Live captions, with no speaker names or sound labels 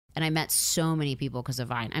And I met so many people because of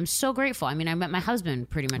Vine. I'm so grateful. I mean, I met my husband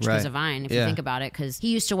pretty much because of Vine, if you think about it, because he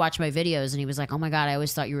used to watch my videos and he was like, oh my God, I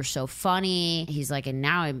always thought you were so funny. He's like, and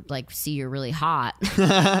now I like see you're really hot.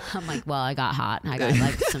 I'm like, well, I got hot. I got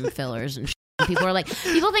like some fillers and shit. People are like,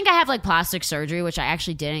 people think I have like plastic surgery, which I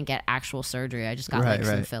actually didn't get actual surgery. I just got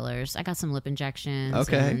some fillers. I got some lip injections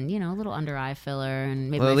and, you know, a little under eye filler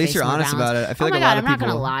and maybe well, at least you're honest about it. I feel like a lot of people. I'm not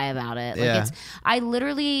going to lie about it. Like I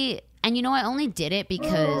literally... And you know, I only did it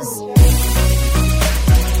because...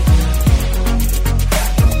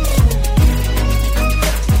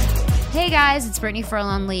 Hey guys, it's Brittany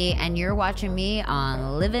Furlan Lee, and you're watching me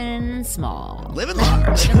on Living Small. Living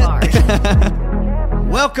Large. Living Large.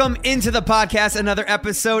 Welcome into the podcast, another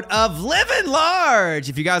episode of Living Large.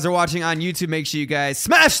 If you guys are watching on YouTube, make sure you guys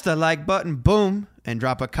smash the like button, boom, and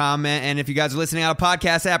drop a comment. And if you guys are listening on a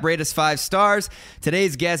podcast app, rate us 5 stars.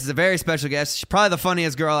 Today's guest is a very special guest. She's probably the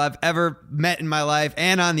funniest girl I've ever met in my life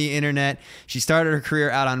and on the internet. She started her career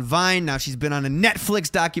out on Vine. Now she's been on a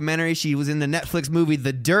Netflix documentary. She was in the Netflix movie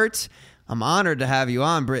The Dirt. I'm honored to have you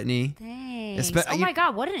on, Brittany. Thanks. Oh my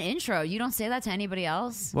God, what an intro. You don't say that to anybody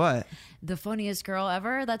else? What? The funniest girl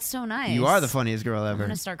ever? That's so nice. You are the funniest girl ever. I'm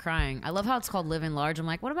going to start crying. I love how it's called living large. I'm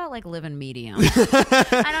like, what about like living medium?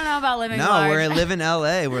 I don't know about living large. No, we're living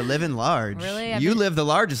LA. We're living large. Really? You live the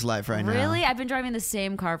largest life right now. Really? I've been driving the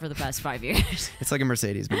same car for the past 5 years. It's like a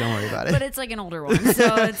Mercedes, but don't worry about it. But it's like an older one,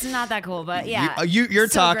 so it's not that cool. But yeah. You're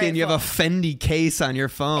so talking, grateful. You have a Fendi case on your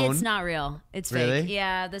phone. It's not real. It's fake. Really?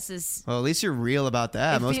 Yeah, this is... Well, at least you're real about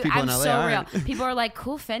that. Most people in LA aren't. Real. People are like,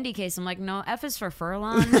 cool Fendi case. I'm like, no, F is for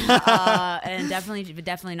Furlan. And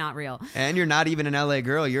definitely not real. And you're not even an LA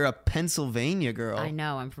girl. You're a Pennsylvania girl. I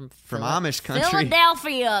know. I'm from Amish country.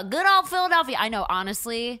 Philadelphia. Good old Philadelphia. I know.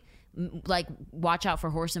 Honestly, like, watch out for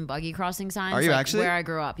horse and buggy crossing signs. Are you like, actually? Where I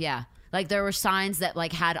grew up, yeah. Like, there were signs that,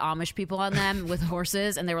 like, had Amish people on them with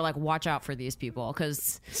horses, and they were like, watch out for these people,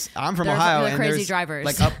 because I'm from Ohio, they're crazy and drivers.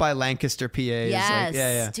 Like, up by Lancaster, PA. Yes.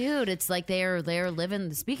 Like, Dude, it's like they're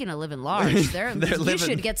living, speaking of living large, you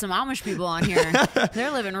should get some Amish people on here.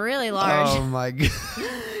 They're living really large. Oh, my God.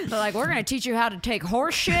 They're like, we're going to teach you how to take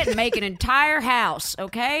horse shit and make an entire house,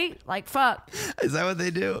 okay? Like, fuck. Is that what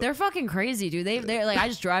they do? They're fucking crazy, dude. They're like, I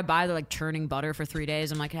just drive by, they're like churning butter for 3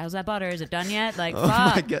 days. I'm like, how's that butter? Is it done yet? Like, fuck.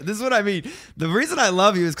 My God. This is what I mean. The reason I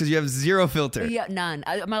love you is because you have zero filter. Yeah, none.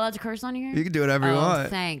 Am I allowed to curse on here? You can do whatever you want.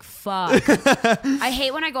 Thank fuck. I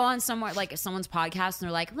hate when I go on somewhere like someone's podcast and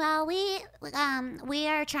they're like, well, we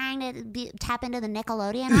are trying to tap into the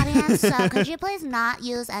Nickelodeon audience, so could you please not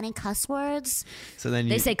use any cuss words? So then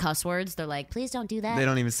they say cuss words. They're like, please don't do that. They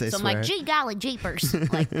don't even say so swear. I'm like, gee golly jeepers.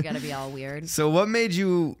 Like, you gotta be all weird. So what made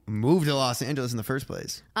you move to Los Angeles in the first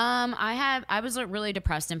place? I was really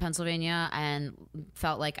depressed in Pennsylvania and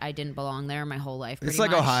felt like I didn't belong there my whole life. It's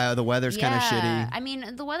like much. Ohio. The weather's kind of shitty. I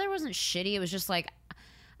mean, the weather wasn't shitty. It was just like,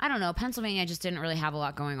 I don't know. Pennsylvania just didn't really have a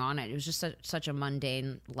lot going on. It was just such a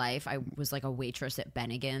mundane life. I was like a waitress at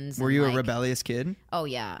Bennigan's. Were you a rebellious kid? Oh,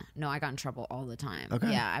 yeah. No, I got in trouble all the time. Okay.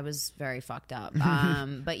 Yeah, I was very fucked up.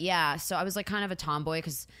 But yeah, so I was like kind of a tomboy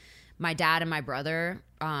because my dad and my brother,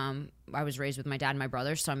 I was raised with my dad and my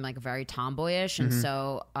brother, so I'm like very tomboyish, and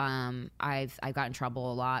so I got in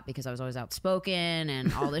trouble a lot because I was always outspoken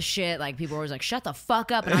and all this shit. Like, people were always like, "Shut the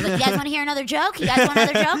fuck up!" And I was like, "You guys want to hear another joke? You guys want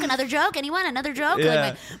another joke? Another joke? Anyone? Another joke?" Yeah.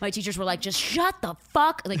 Like my teachers were like, "Just shut the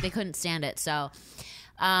fuck!" Like, they couldn't stand it. So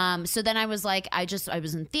then I was like, I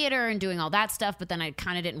was in theater and doing all that stuff, but then I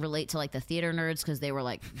kind of didn't relate to like the theater nerds because they were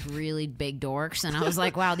like really big dorks, and I was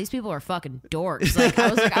like, wow, these people are fucking dorks. Like, I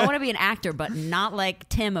was like, I want to be an actor, but not like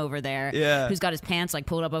Tim over there, who's got his pants like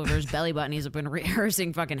pulled up over his belly button. He's been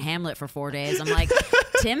rehearsing fucking Hamlet for 4 days. I'm like,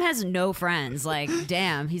 Tim has no friends. Like,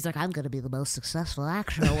 damn. He's like, I'm gonna be the most successful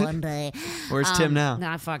actor one day. Where's Tim now?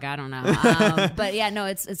 Nah, fuck, I don't know. But yeah, no,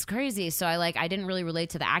 it's crazy. So I didn't really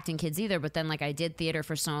relate to the acting kids either. But then like I did theater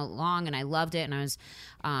for so long and I loved it, and I was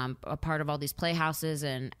a part of all these playhouses,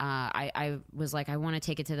 and I was like, I want to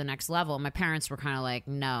take it to the next level. My parents were kind of like,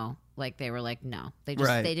 no. Like, they were like, no. They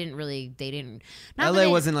just they didn't. LA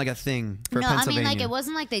wasn't like a thing for Pennsylvania. I mean, like, it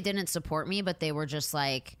wasn't like they didn't support me, but they were just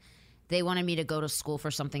like, they wanted me to go to school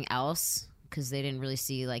for something else because they didn't really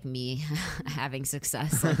see like me having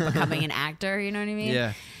success, like becoming an actor. You know what I mean?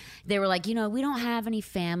 Yeah. They were like, we don't have any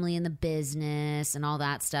family in the business and all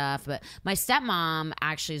that stuff. But my stepmom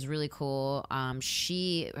actually is really cool.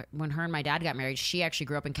 When her and my dad got married, she actually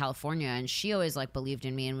grew up in California, and she always like believed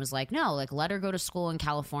in me and was like, no, like, let her go to school in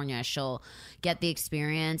California. She'll get the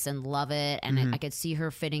experience and love it. And I could see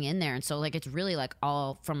her fitting in there. And so like, it's really like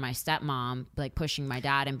all from my stepmom, like pushing my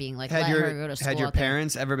dad and being like, let her go to school. Had your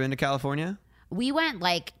parents ever been to California? We went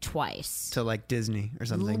like twice to like Disney or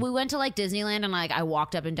something. We went to like Disneyland, and like I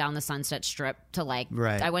walked up and down the Sunset Strip to like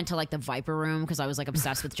Right. I went to like the Viper Room because I was like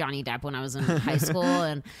obsessed with Johnny Depp when I was in high school,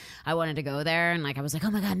 and I wanted to go there, and like I was like, oh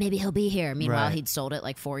my god, maybe he'll be here. Meanwhile, Right. he'd sold it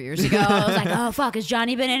like 4 years ago. I was like, oh fuck, has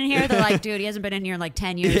Johnny been in here? They're like, dude, he hasn't been in here in like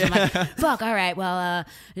 10 years. I'm like, fuck, all right, well,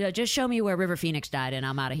 just show me where River Phoenix died, and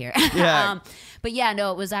I'm out of here. Yeah. But yeah,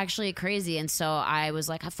 no, it was actually crazy, and so I was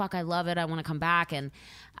like, oh, fuck, I love it. I want to come back, and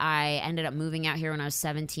I ended up moving out here when I was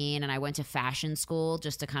 17, and I went to fashion school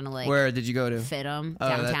just to kind of like Where did you go to? fit them Oh,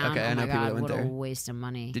 downtown. okay, I Oh know my people that god, went what a there. waste of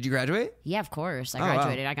money. Did you graduate? Yeah, of course. I wow.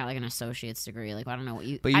 graduated. I got like an associate's degree. Like I don't know what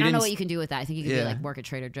you. But you I don't know didn't what you can do with that. I think you could be Yeah. like work at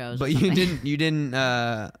Trader Joe's. But or you something.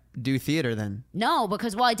 didn't do theater then. No,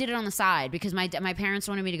 because I did it on the side because my parents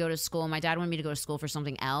wanted me to go to school. My dad wanted me to go to school for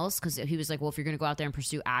something else because he was like, well, if you're going to go out there and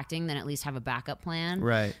pursue acting, then at least have a backup plan.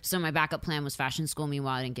 Right. So my backup plan was fashion school.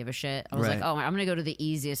 Meanwhile, I didn't give a shit. I was Right. like, oh, I'm going to go to the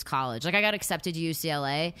easiest college. Like I got accepted to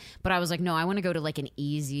UCLA, but I was like, no, I want to go to like an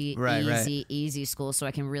easy school so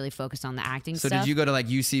I can really focus on the acting So stuff. did you go to like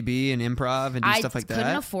UCB and improv and do stuff like I couldn't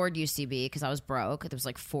that? afford UCB because I was broke. It was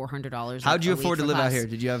like $400. How'd you a week afford to for live out class. here?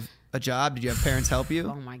 Did you have a job? Did you have parents help you?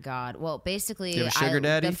 Oh my god! Well, basically, Do you have a sugar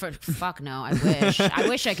daddy? Fuck no! I wish. I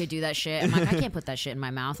wish I could do that shit. I'm like, I can't put that shit in my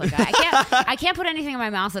mouth. Like, I can't put anything in my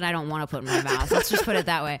mouth that I don't want to put in my mouth. Let's just put it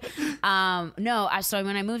that way. No. So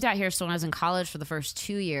when I moved out here, so when I was in college for the first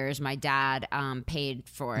 2 years, my dad paid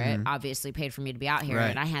for it. Obviously, paid for me to be out here, Right.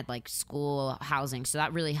 and I had like school housing, so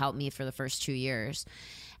that really helped me for the first 2 years.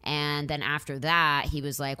 And then after that, he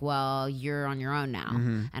was like, well, you're on your own now.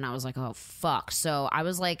 And I was like, oh, fuck. So I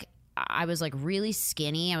was like really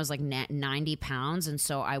skinny. I was like 90 pounds. And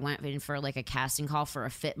so I went in for like a casting call for a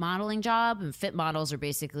fit modeling job. And fit models are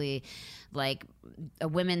basically like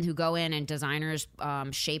women who go in and designers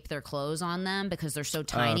shape their clothes on them because they're so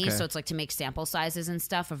tiny. okay. So it's like to make sample sizes and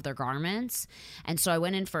stuff of their garments. And so I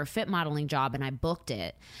went in for a fit modeling job and I booked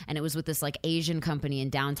it. And it was with this like Asian company in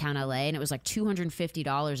downtown LA. And it was like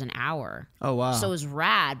 $250 an hour. Oh wow. So it was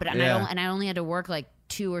rad. But Yeah. I only had to work like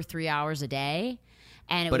 2 or 3 hours a day.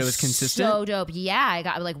 And But it was consistent? so dope. Yeah, I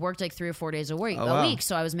got like worked like 3 or 4 days a week. Oh, wow.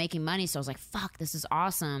 So I was making money. So I was like, "Fuck, this is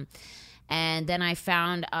awesome." And then I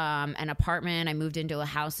found an apartment. I moved into a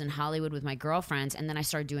house in Hollywood with my girlfriends, and then I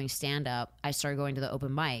started doing stand up. I started going to the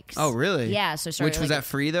open mics. Oh really? Yeah. So I started, Which was like, that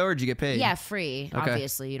free though, or did you get paid? Yeah, free. Okay.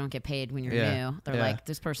 Obviously, you don't get paid when you're Yeah. new. They're Yeah. like,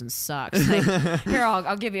 this person sucks. Like, here,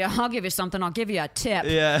 I'll give you something. I'll give you a tip.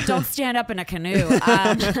 Yeah. Don't stand up in a canoe.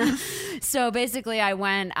 So basically, I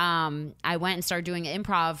went and started doing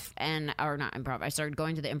improv or not improv. I started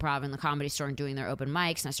going to the improv and the comedy store and doing their open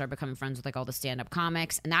mics, and I started becoming friends with like all the stand up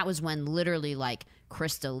comics. And that was when literally like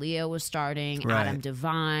Chris D'Elia was starting, Right. Adam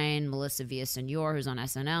Devine, Melissa Villasenor, who's on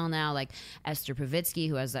SNL now, like Esther Pavitsky,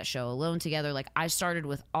 who has that show Alone Together. Like I started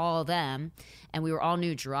with all of them, and we were all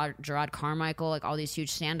new. Gerard Carmichael, like all these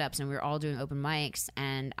huge stand-ups, and we were all doing open mics.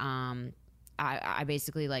 And I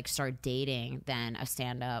basically like started dating then a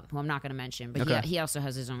stand-up who I'm not going to mention, but Okay. he also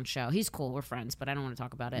has his own show. He's cool. We're friends, but I don't want to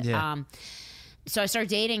talk about it. Yeah. So I started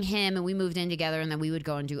dating him, and we moved in together, and then we would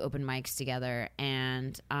go and do open mics together,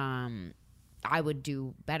 and I would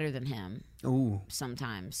do better than him Ooh.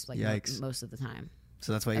 sometimes, like Yikes. most of the time.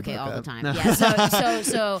 So that's why you Okay, broke all up. the time. No.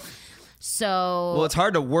 Yeah. So Well, it's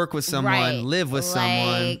hard to work with someone, right, live with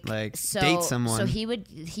someone, like date someone. So he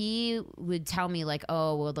would tell me like,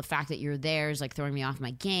 oh, well, the fact that you're there is like throwing me off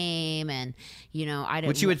my game, and you know, I didn't.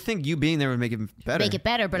 Which you would think you being there would make it better. Make it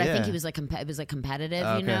better, but I think Yeah. he was like it was like competitive,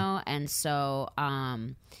 Oh, you okay. know, and so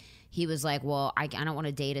he was like, well, I don't want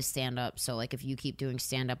to date a stand-up, so like if you keep doing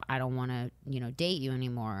stand-up, I don't want to date you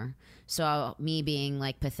anymore. So me being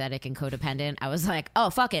like pathetic and codependent, I was like, oh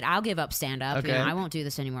fuck it, I'll give up stand-up. Okay. I won't do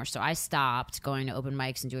this anymore. So I stopped going to open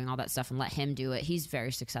mics and doing all that stuff and let him do it. He's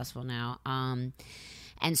very successful now.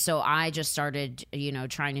 And so I just started,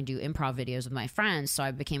 trying to do improv videos with my friends. So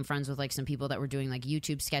I became friends with like some people that were doing like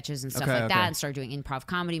YouTube sketches and stuff Okay, like okay. that, and started doing improv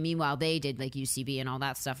comedy. Meanwhile, they did like UCB and all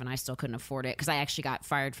that stuff, and I still couldn't afford it because I actually got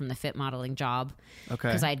fired from the fit modeling job Okay.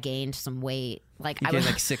 because I had gained some weight. Like You I gained,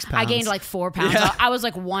 was like, 6 I gained pounds. like 4 pounds. Yeah. I was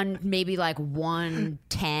like maybe like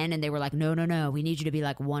 110, and they were like, no, we need you to be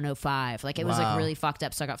like 105. Like it was like Wow. really fucked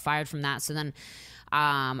up. So I got fired from that. So then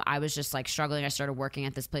I was just like struggling. I started working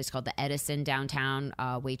at this place called the Edison downtown,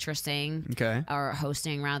 waitressing, Okay. or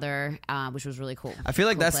hosting rather, which was really cool. I feel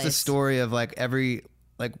like Cool that's the place. story of like every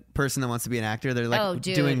like person that wants to be an actor. They're like Oh,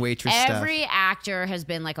 dude. doing waitress stuff. Every actor has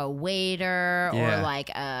been like a waiter Yeah. or like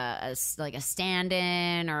a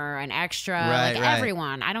stand-in or an extra. Right, like right.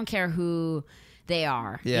 everyone. I don't care who They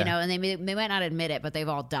are, Yeah. you know, and they might not admit it, but they've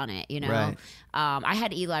all done it, you know. Right. I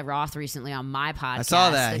had Eli Roth recently on my podcast. I saw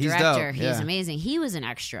that. The He's director. dope. He's Yeah. amazing. He was an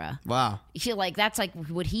extra. Wow. You feel like that's like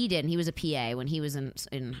what he did, and he was a PA when he was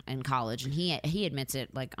in college, and he admits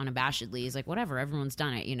it like unabashedly. He's like, whatever, everyone's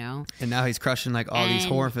done it, you know. And now he's crushing like all these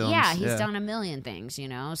And, horror films. Yeah, he's done a million things, you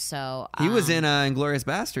know. So He was in Inglourious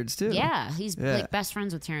Bastards too. Yeah, he's like best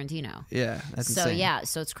friends with Tarantino. Yeah, that's So insane. yeah,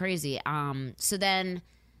 so it's crazy. So then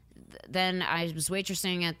I was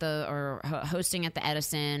waitressing at hosting at the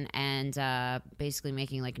Edison, and basically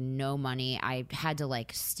making like no money. I had to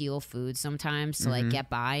like steal food sometimes to like get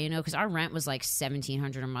by, you know, because our rent was like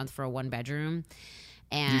 $1,700 a month for a 1-bedroom.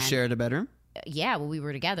 And You shared a bedroom? yeah, well, we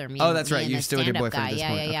were together. Oh, that's me right. and You the still with your stand-up boyfriend at guy. this Yeah,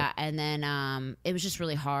 point. yeah. And then it was just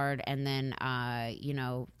really hard. And then you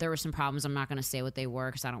know, there were some problems. I'm not going to say what they were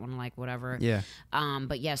because I don't want to like whatever. Yeah.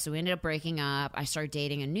 But yeah, so we ended up breaking up. I started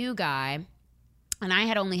dating a new guy. And I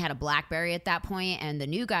had only had a BlackBerry at that point, and the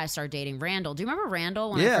new guy started dating Randall. Do you remember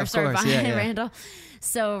Randall when I Yeah, first of started course. buying Yeah. Randall?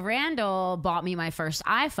 So Randall bought me my first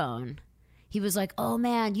iPhone. He was like, "Oh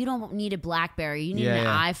man, you don't need a BlackBerry. You need an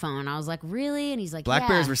iPhone." I was like, "Really?" And he's like,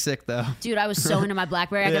 Blackberries yeah. were sick though. Dude, I was so into my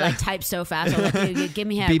BlackBerry. I could like type so fast. I was like, "Dude, give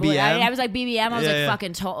me a BBM? I was like BBM. I was like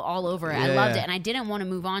fucking all over it. I Yeah, loved yeah. it, and I didn't want to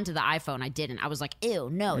move on to the iPhone. I didn't. I was like,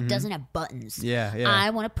 "Ew, no, it doesn't have buttons. Yeah, yeah.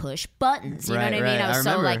 I want to push buttons." You know Right, what I mean? right. I was I so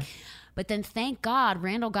remember. like. But then, thank God,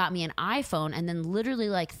 Randall got me an iPhone, and then literally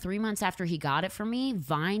like 3 months after he got it for me,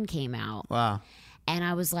 Vine came out. Wow. And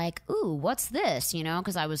I was like, "Ooh, what's this?" You know,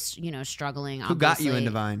 because I was, you know, struggling. Who got you obviously.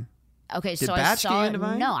 into Vine? Okay, Did so I Batch get saw you it. into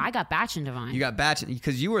Vine? No, I got Batch into Vine. You got Batch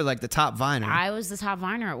because you were like the top Viner. I was the top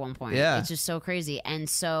Viner at one point. Yeah. It's just so crazy. And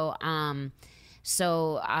so, I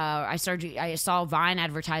saw Vine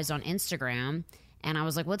advertised on Instagram. And I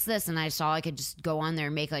was like, what's this? And I saw I could just go on there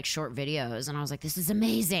and make like short videos. And I was like, this is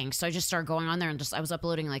amazing. So I just started going on there and I was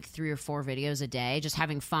uploading like 3 or 4 videos a day, just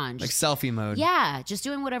having fun. like Just, selfie mode. yeah, just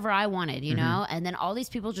doing whatever I wanted, you know? And then all these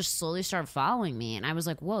people just slowly started following me. And I was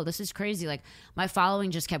like, whoa, this is crazy. Like my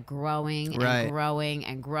following just kept growing and Right. growing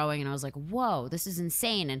and growing. And I was like, whoa, this is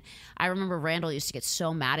insane. And I remember Randall used to get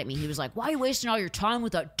so mad at me. He was like, why are you wasting all your time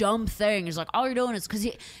with that dumb thing? He's like, all you're doing is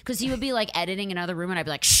because he would be like editing in another room and I'd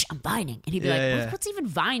be like, shh, I'm vining. And he'd be Yeah, like, yeah. what's even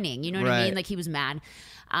vining? You know what I Right. mean? Like he was mad.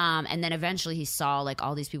 And then eventually he saw like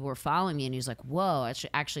all these people were following me and he was like, whoa,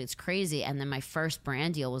 actually it's crazy. And then my first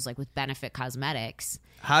brand deal was like with Benefit Cosmetics.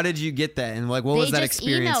 How did you get that? And like, what They was that just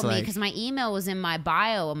experience emailed me like? because my email was in my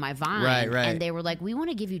bio of my Vine. Right, right. And they were like, we want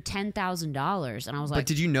to give you $10,000. And I was But like,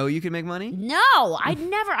 did you know you could make money? no,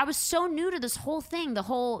 I was so new to this whole thing, the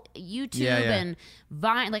whole YouTube Yeah, yeah. and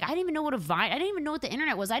Vine. Like I didn't even know what a Vine, I didn't even know what the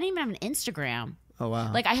internet was. I didn't even have an Instagram. Oh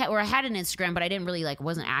wow. Like I had an Instagram, but I didn't really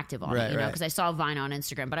wasn't active on Right, it, you know, right. because I saw Vine on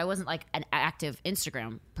Instagram, but I wasn't like an active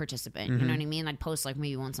Instagram participant. You know what I mean? I'd post like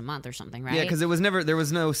maybe once a month or something, right? Yeah, because there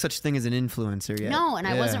was no such thing as an influencer yet. No, and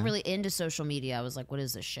I Yeah. wasn't really into social media. I was like, what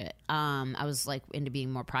is this shit? I was like into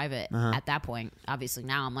being more private at that point. Obviously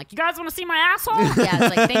now I'm like, you guys want to see my asshole? Yeah,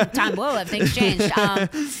 it's like whoa, things changed.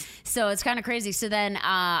 So it's kind of crazy. So then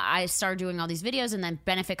I started doing all these videos, and then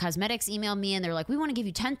Benefit Cosmetics emailed me, and they're like, we want to give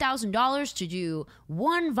you $10,000 to do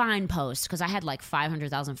one Vine post, because I had like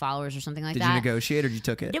 500,000 followers or something like Did that. you negotiate or you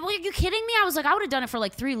took it? Well, are you kidding me? I was like, I would have done it for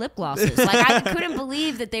like 3 lip glosses. Like I couldn't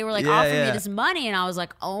believe that they were like Yeah, offering yeah. me this money, and I was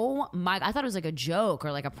like, oh my! I thought it was like a joke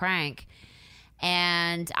or like a prank.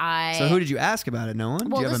 And I So who did you ask about it? No one?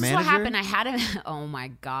 well, Did you have this a is manager? what happened. I had a oh my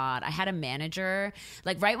god, I had a manager.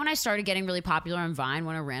 Like right when I started getting really popular on Vine,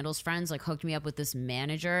 one of Randall's friends like hooked me up with this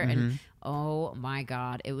manager, and oh my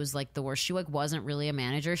god, it was like the worst. She like wasn't really a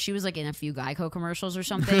manager. She was like in a few Geico commercials or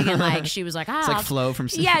something, and like she was like, It's like Flo from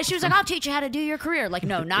yeah, she was like, I'll teach you how to do your career. Like,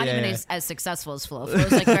 no, not Yeah, even yeah. as successful as Flo.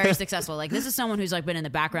 Flo's like very successful. Like, this is someone who's like been in the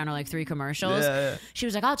background of like 3 commercials. Yeah, yeah. She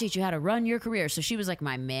was like, I'll teach you how to run your career. So she was like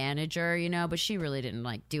my manager, you know, but she really didn't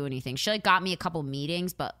like do anything. She like got me a couple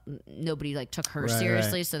meetings, but nobody like took her Right,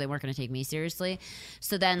 seriously. right. So they weren't going to take me seriously.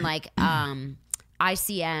 So then like,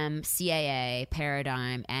 ICM, CAA,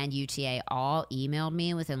 Paradigm, and UTA all emailed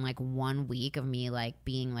me within like 1 week of me like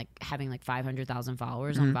being like having like 500,000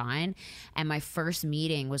 followers on Vine. And my first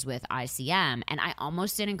meeting was with ICM, and I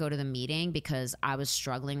almost didn't go to the meeting because I was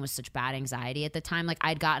struggling with such bad anxiety at the time. Like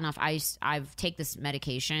I'd gotten off, I've take this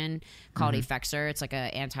medication called Effexor. It's like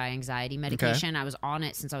a anti-anxiety medication. I was on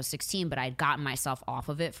it since I was 16, but I'd gotten myself off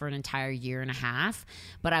of it for an entire year and a half.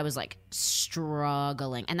 But I was like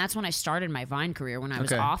struggling, and that's when I started my Vine career. When I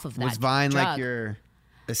was off of that Was Vine drug. like your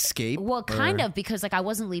escape? Well, kind of, because like I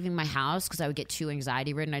wasn't leaving my house because I would get too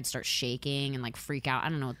anxiety ridden. I'd start shaking and like freak out. I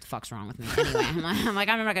don't know what the fuck's wrong with me. Anyway, I'm like,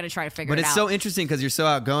 I'm not gonna try to figure it out. But it's so interesting because you're so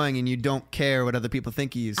outgoing and you don't care what other people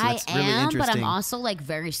think of you. So that's really interesting. But I'm also like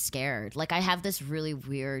very scared. Like I have this really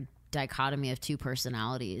weird dichotomy of two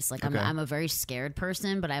personalities. Like I'm a very scared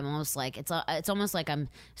person, but I'm almost like it's almost like I'm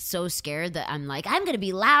so scared that I'm like I'm gonna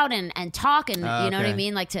be loud and talk and you know what I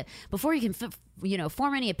mean, like to before you can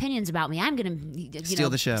form any opinions about me, I'm gonna steal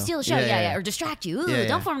the show, yeah, or distract you. Ooh,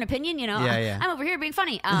 don't form an opinion, I'm over here being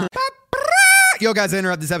funny. Yo, guys, I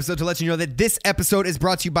interrupt this episode to let you know that this episode is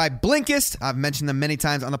brought to you by Blinkist. I've mentioned them many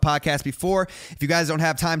times on the podcast before. If you guys don't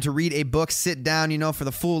have time to read a book, sit down, for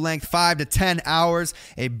the full length, 5 to 10 hours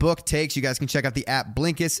a book takes. You guys can check out the app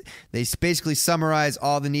Blinkist. They basically summarize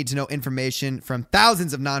all the need-to-know information from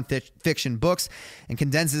thousands of nonfiction books and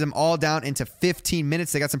condenses them all down into 15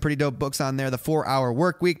 minutes. They got some pretty dope books on there. The 4-Hour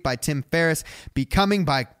Workweek by Tim Ferriss, Becoming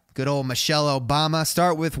by good old Michelle Obama,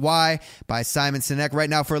 Start With Why by Simon Sinek. Right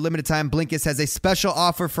now, for a limited time, Blinkist has a special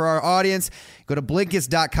offer for our audience. Go to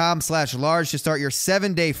Blinkist.com/large to start your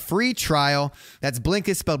 7-day free trial. That's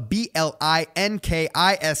Blinkist, spelled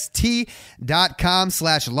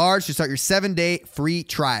BLINKIST.com/large to start your 7-day free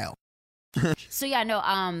trial. So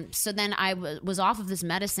then I was off of this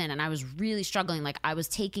medicine and I was really struggling. Like I was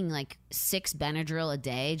taking like 6 Benadryl a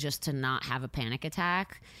day just to not have a panic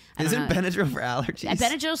attack. Isn't Benadryl for allergies?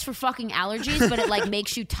 Benadryl's for fucking allergies, but it like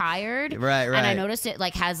makes you tired. Right. And I noticed it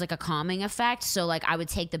like has like a calming effect. So like I would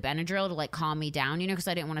take the Benadryl to like calm me down, because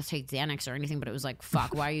I didn't want to take Xanax or anything, but it was like,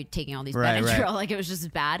 fuck, why are you taking all these Benadryl? Right. Like it was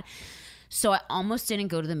just bad. So I almost didn't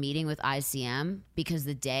go to the meeting with ICM because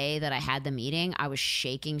the day that I had the meeting, I was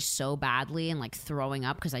shaking so badly and like throwing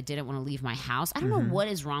up because I didn't want to leave my house. I don't know what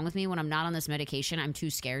is wrong with me when I'm not on this medication. I'm too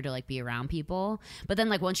scared to like be around people. But then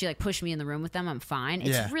like once you like push me in the room with them, I'm fine.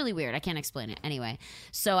 It's really weird. I can't explain it. Anyway,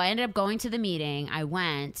 so I ended up going to the meeting. I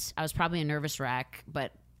went. I was probably a nervous wreck,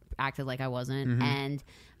 but acted like I wasn't. And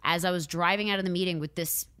as I was driving out of the meeting with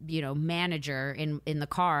this, manager in the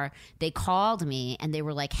car, they called me and they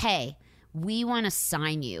were like, hey, we want to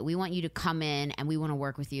sign you. We want you to come in and we want to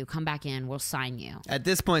work with you. Come back in. We'll sign you. At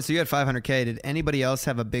this point, so you had 500K. Did anybody else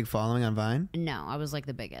have a big following on Vine? No, I was like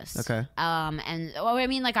the biggest. Okay. I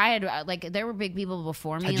had like there were big people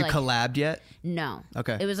before me. Had you like, collabed yet? No.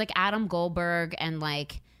 Okay. It was like Adam Goldberg and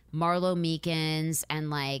like Marlo Meekins and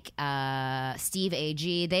like Steve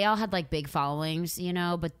Agee. They all had like big followings,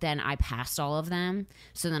 but then I passed all of them.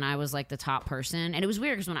 So then I was like the top person. And it was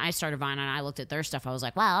weird because when I started Vine and I looked at their stuff, I was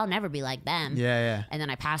like, well, I'll never be like them. Yeah. And then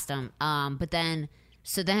I passed them. But then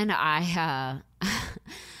I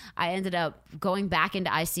I ended up going back into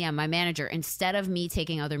ICM. My manager, instead of me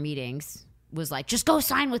taking other meetings, was like, just go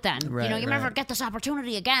sign with them. You never get this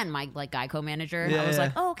opportunity again. My like guy co-manager. I was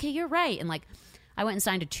like, oh, okay, you're right. And like I went and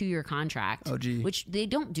signed a 2-year contract, which they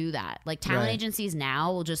don't do that. Like talent agencies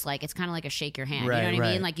now will just like, it's kind of like a shake your hand. You know what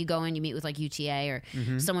I mean? Like you go in, you meet with like UTA or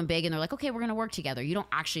someone big and they're like, okay, we're going to work together. You don't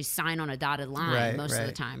actually sign on a dotted line most of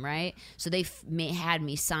the time. Right. So they had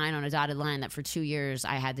me sign on a dotted line that for 2 years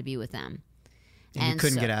I had to be with them. And you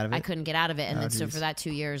couldn't get out of it? I couldn't get out of it. And then so for that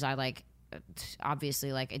 2 years, I like,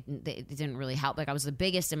 obviously like it didn't really help. Like I was the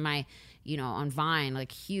biggest in my on Vine, like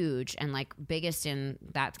huge and like biggest in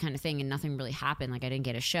that kind of thing, and nothing really happened. Like I didn't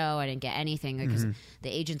get a show, I didn't get anything because the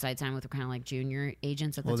agents I'd signed with were kind of like junior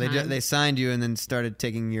agents at the time. They signed you and then started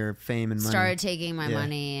taking your fame and money. Started taking my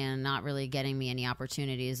money and not really getting me any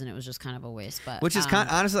opportunities, and it was just kind of a waste. But which is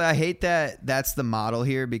honestly, I hate that that's the model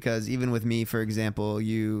here, because even with me, for example,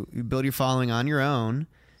 you build your following on your own.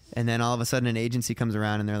 And then all of a sudden an agency comes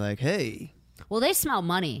around and they're like, hey. Well, they smell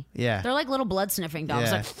money. Yeah. They're like little blood sniffing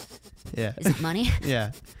dogs. Like, is it money?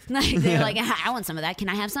 Yeah. They're like, I want some of that. Can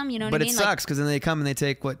I have some? You know what I mean? But it sucks because then they come and they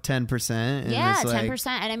take, 10%? And yeah, it's 10%.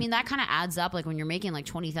 And I mean, that kind of adds up. Like when you're making like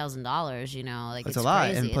 $20,000, like it's a lot.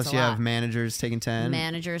 Crazy. And plus you have managers taking 10.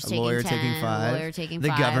 Managers taking lawyer 10. Taking 5. Lawyer taking the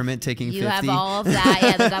 5. Government taking 50. You have all of that.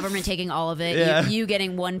 Yeah, the government taking all of it. Yeah. You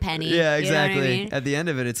getting 1 penny. Yeah, exactly. You know what I mean? At the end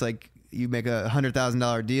of it, it's like, you make a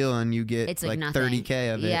 $100,000 deal and you get it's like nothing.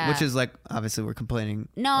 $30K of it, which is like, obviously we're complaining.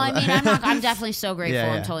 No, I mean, I'm definitely so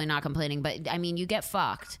grateful. I'm totally not complaining, but I mean, you get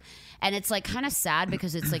fucked. And it's like kind of sad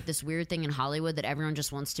because it's like this weird thing in Hollywood that everyone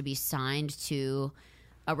just wants to be signed to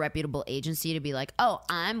a reputable agency to be like, oh,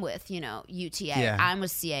 I'm with, UTA, or I'm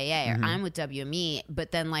with CAA, or I'm with WME.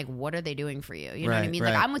 But then like, what are they doing for you? You know what I mean?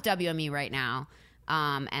 Like I'm with WME right now.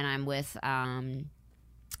 And I'm with,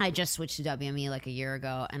 I just switched to WME like a year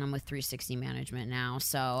ago, and I'm with 360 Management now.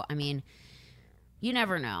 So, I mean, you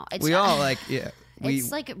never know. We all like, yeah.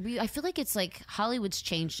 It's like, I feel like it's like Hollywood's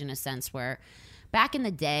changed in a sense where back in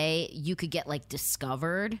the day, you could get like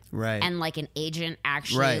discovered, Right. And like an agent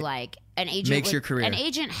actually Right. like an agent Makes your career. An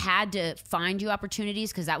agent had to find you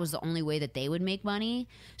opportunities because that was the only way that they would make money.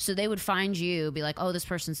 So they would find you, be like, oh, this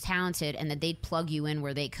person's talented, and then they'd plug you in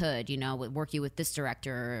where they could, you know, work you with this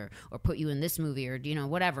director or put you in this movie or, you know,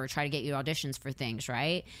 whatever, try to get you auditions for things,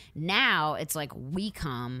 right? Now it's like we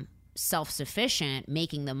come self-sufficient,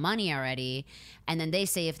 making the money already, and then they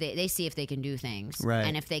say if they see if they can do things, Right.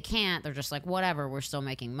 And if they can't, they're just like, whatever, we're still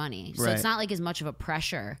making money. So Right. it's not like as much of a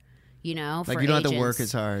pressure, you know, Like for you don't have to agents. work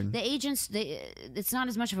as hard. The agents, it's not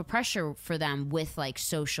as much of a pressure for them with like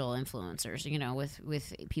social influencers, you know,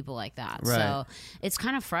 with people like that. Right. So it's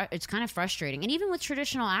kind of frustrating. And even with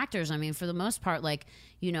traditional actors, I mean, for the most part, like,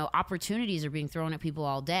 you know, opportunities are being thrown at people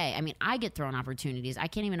all day. I mean, I get thrown opportunities. I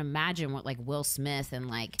can't even imagine what like Will Smith and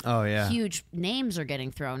like Oh, yeah. huge names are getting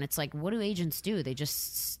thrown. It's like, what do agents do? They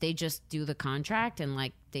just do the contract and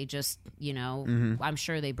like they just, you know, Mm-hmm. I'm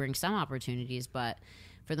sure they bring some opportunities, but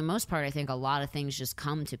for the most part, I think a lot of things just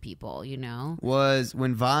come to people, you know? Was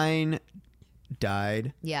when Vine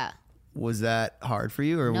died, Yeah. was that hard for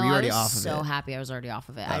you, or No, were you already I was off of so it? happy I was already off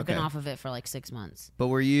of it. I've been Okay. off of it for like 6 months. But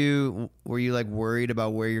were you like worried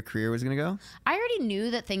about where your career was gonna go? I already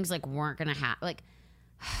knew that things like weren't going to happen. Like,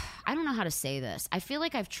 I don't know how to say this. I feel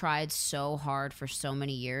like I've tried so hard for so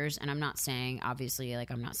many years, and I'm not saying, obviously,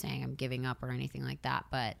 like I'm not saying I'm giving up or anything like that,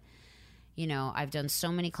 but you know, I've done so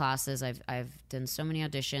many classes. I've done so many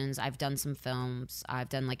auditions. I've done some films. I've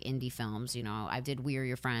done like indie films. You know, I did We Are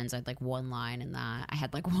Your Friends. I had like one line in that. I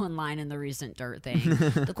had like one line in the recent Dirt thing.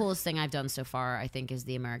 The coolest thing I've done so far, I think, is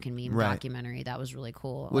the American Meme Right. documentary. That was really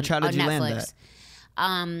cool. Which on, how did on you land Netflix.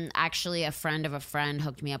 that? Actually, a friend of a friend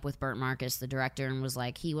hooked me up with Burt Marcus, the director, and was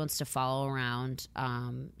like, he wants to follow around,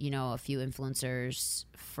 you know, a few influencers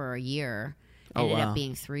for a year. Oh, Ended wow. up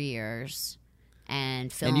being 3 years.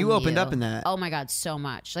 And film you opened up in that. Oh my God, so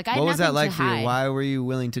much. Like, I had What was that nothing like to for you? hide. Why were you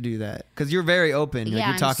willing to do that? Because you're very open. Like, Yeah,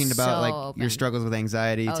 you're I'm talking about so like your open. struggles with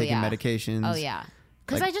anxiety, Oh, taking yeah. medications. Oh yeah,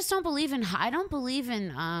 because Like- I just don't believe in. I don't believe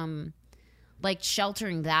in like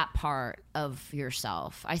sheltering that part of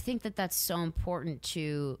yourself. I think that that's so important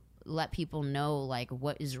to let people know like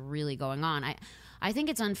what is really going on. I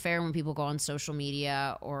think it's unfair when people go on social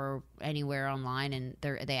media or anywhere online and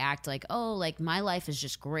they act like, oh, like my life is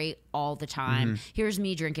just great all the time. Mm-hmm. Here's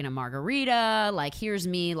me drinking a margarita. Like, here's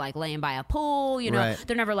me like laying by a pool. You know, Right.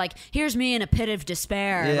 they're never like, here's me in a pit of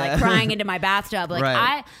despair, Yeah. like crying into my bathtub. Like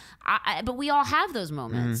Right. but we all have those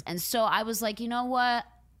moments. And so I was like, you know what?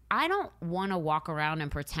 I don't want to walk around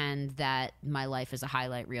and pretend that my life is a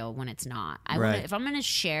highlight reel when it's not. Right. If I'm going to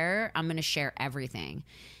share, I'm going to share everything.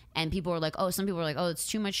 And people are like, oh, some people are like, oh, it's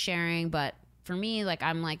too much sharing. But for me, like,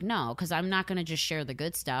 I'm like, no, because I'm not going to just share the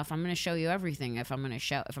good stuff. I'm going to show you everything. If I'm going to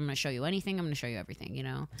show you anything, I'm going to show you everything, you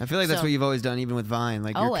know? I feel like that's So- what you've always done, even with Vine.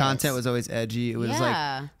 Like your Always. content was always edgy. It was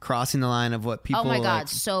Yeah. like crossing the line of what people. Oh my God, like,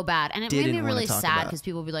 so bad. And it made didn't me wanna really talk sad about. because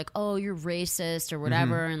people would be like, oh, you're racist or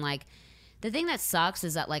whatever. And like, the thing that sucks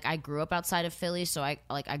is that like I grew up outside of Philly, so I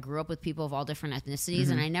grew up with people of all different ethnicities,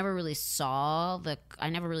 and I never really saw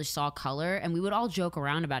color, and we would all joke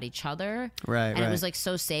around about each other, Right, And right. it was like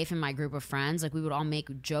so safe in my group of friends. Like we would all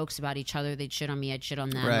make jokes about each other. They'd shit on me, I'd shit on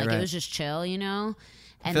them. Right, like right. it was just chill, you know.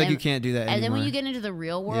 I feel like you can't do that And then when anymore. you get into the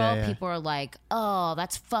real world, Yeah, yeah. people are like, "Oh,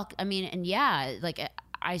 that's fuck." I mean, and yeah, like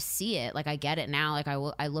I see it, like I get it now. Like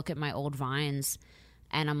I look at my old Vines,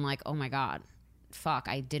 and I'm like, "Oh my God, fuck!"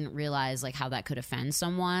 I didn't realize like how that could offend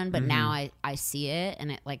someone, but now I see it,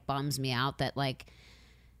 and it like bums me out that like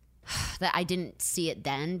that I didn't see it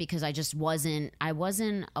then because I just wasn't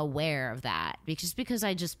aware of that because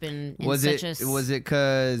I just been in Was such it a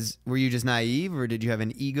because were you just naive, or did you have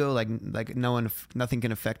an ego like nothing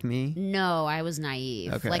can affect me? No, I was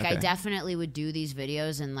naive. Okay, like I okay. definitely would do these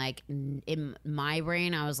videos and like in my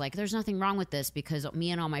brain I was like there's nothing wrong with this because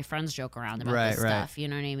me and all my friends joke around about Right, this right. stuff, you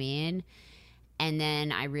know what I mean? And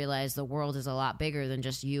then I realized the world is a lot bigger than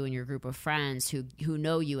just you and your group of friends who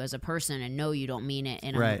know you as a person and know you don't mean it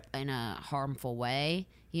in Right. a harmful way,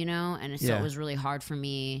 you know? And so Yeah. it was really hard for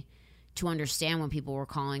me to understand when people were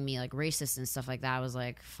calling me like racist and stuff like that. I was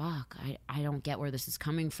like, fuck, I don't get where this is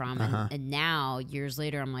coming from. And now, years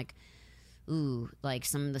later, I'm like, ooh, like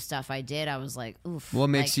some of the stuff I did, I was like, oof. What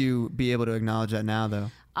makes like, you be able to acknowledge that now, though?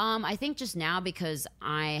 I think just now because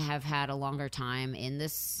I have had a longer time in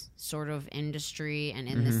this sort of industry and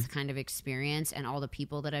in this kind of experience and all the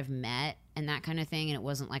people that I've met and that kind of thing. And it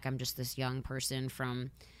wasn't like I'm just this young person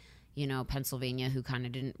from, you know, Pennsylvania who kind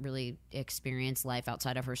of didn't really experience life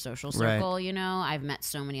outside of her social circle, you know. I've met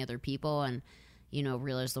so many other people and,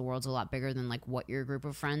 realize the world's a lot bigger than like what your group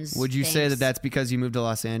of friends Would you thinks. say that that's because you moved to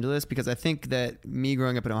Los Angeles? Because I think that me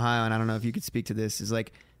growing up in Ohio, and I don't know if you could speak to this, is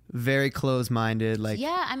like very close-minded. Like,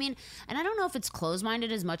 yeah, I mean, and I don't know if it's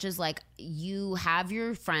closed-minded as much as like you have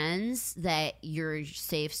your friends that your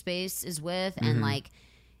safe space is with, and like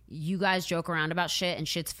you guys joke around about shit and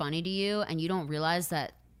shit's funny to you, and you don't realize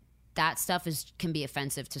that stuff can be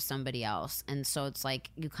offensive to somebody else. And so it's like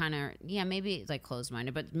you kind of, maybe it's like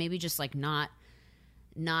closed-minded, but maybe just like not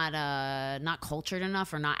cultured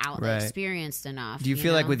enough or not experienced enough. Do you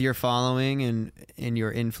feel like with your following and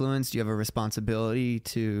your influence, do you have a responsibility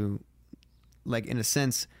to, like, in a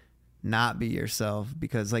sense, not be yourself?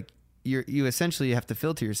 Because like you essentially have to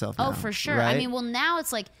filter yourself now, oh, for sure. right? I mean, well, now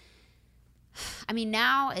it's like,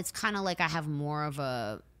 now it's kind of like I have more of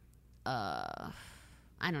a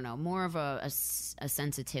I don't know, more of a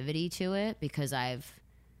sensitivity to it, because I've,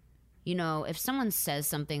 if someone says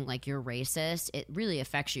something like you're racist, it really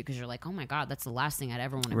affects you because you're like, oh my God, that's the last thing I'd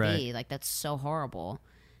ever want to be. Like, that's so horrible.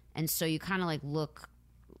 And so you kind of like look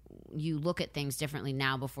at things differently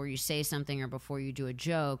now before you say something or before you do a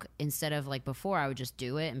joke, instead of like before I would just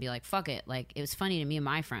do it and be like, fuck it. Like, it was funny to me and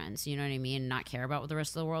my friends, you know what I mean? And not care about what the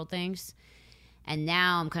rest of the world thinks. And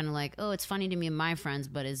now I'm kind of like, oh, it's funny to me and my friends,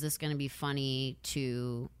 but is this going to be funny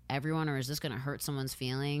to everyone, or is this going to hurt someone's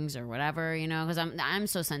feelings or whatever, because I'm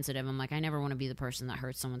so sensitive. I'm like, I never want to be the person that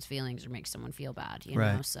hurts someone's feelings or makes someone feel bad, you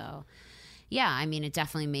know? So, yeah, I mean, it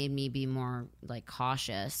definitely made me be more like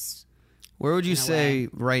cautious. Where would you say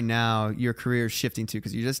right now your career is shifting to?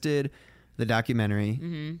 Because you just did the documentary,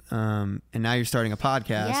 and now you're starting a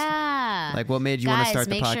podcast. Yeah. Like, what made you want to start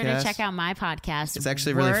the podcast? Guys, make sure to check out my podcast. It's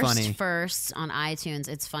actually really funny. Worst Firsts on iTunes.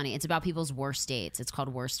 It's funny. It's about people's worst dates. It's called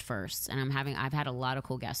Worst Firsts, and I've had a lot of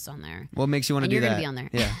cool guests on there. What makes you want to do you're that? You're going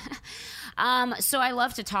to be on there. Yeah. So I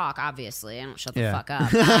love to talk, obviously. I don't shut the fuck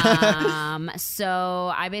up.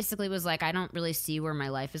 So I basically was like, I don't really see where my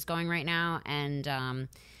life is going right now, and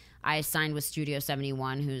I signed with Studio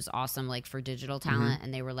 71, who's awesome, like, for digital talent.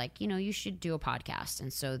 And they were like, you should do a podcast.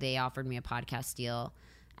 And so they offered me a podcast deal.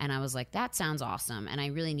 And I was like, that sounds awesome. And I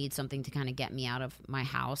really need something to kind of get me out of my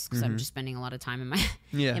house, because I'm just spending a lot of time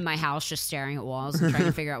in my house just staring at walls and trying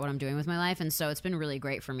to figure out what I'm doing with my life. And so it's been really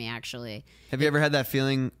great for me, actually. Have you ever had that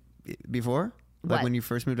feeling before? Like What? when you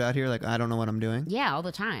first moved out here, like, I don't know what I'm doing? Yeah, all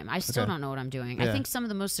the time. I still don't know what I'm doing. Yeah. I think some of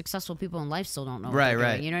the most successful people in life still don't know what they're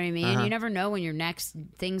doing. You know what I mean? You never know when your next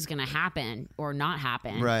thing's going to happen or not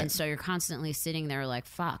happen. Right. And so you're constantly sitting there like,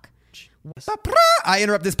 fuck. I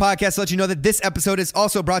interrupt this podcast to let you know that this episode is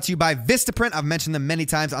also brought to you by Vistaprint. I've mentioned them many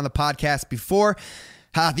times on the podcast before.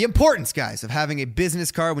 The importance, guys, of having a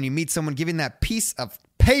business card when you meet someone, giving that piece of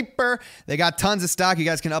paper. They got tons of stock. You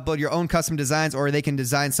guys can upload your own custom designs, or they can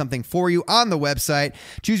design something for you on the website.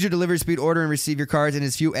 Choose your delivery speed, order, and receive your cards in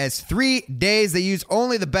as few as 3 days. They use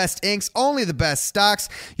only the best inks, only the best stocks.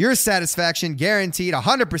 Your satisfaction guaranteed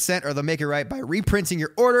 100%, or they'll make it right by reprinting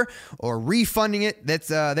your order or refunding it.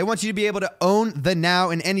 They want you to be able to own the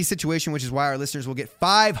now in any situation, which is why our listeners will get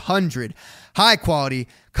 500 high-quality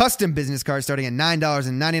custom business cards starting at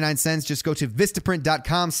 $9.99. Just go to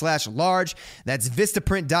Vistaprint.com/large. That's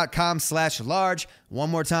Vistaprint.com/large. One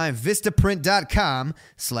more time,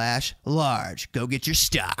 Vistaprint.com/large. Go get your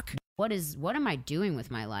stock. What am I doing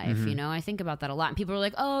with my life? I think about that a lot. And people are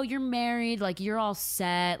like, oh, you're married. Like, you're all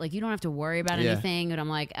set. Like, you don't have to worry about anything. And I'm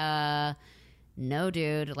like, no,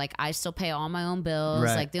 dude. Like, I still pay all my own bills.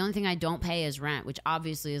 Right. Like, the only thing I don't pay is rent, which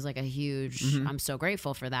obviously is like a huge, I'm so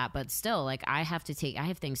grateful for that. But still, like, I have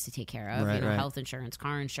things to take care of, Right. health insurance,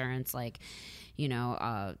 car insurance, like,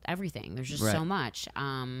 everything. There's just so much.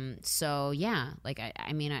 So yeah, like,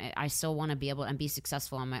 I still want to be able and be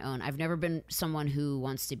successful on my own. I've never been someone who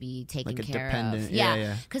wants to be taken Like a care dependent. of.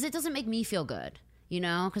 Yeah. Because it doesn't make me feel good,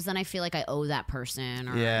 because then I feel like I owe that person,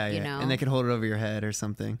 or, And they could hold it over your head or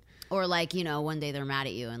something. Or like, one day they're mad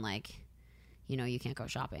at you and like, you can't go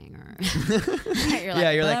shopping, or you're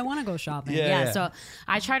like, I want to go shopping. Yeah. So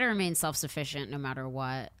I try to remain self-sufficient no matter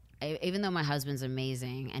what. Even though my husband's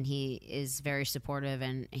amazing and he is very supportive,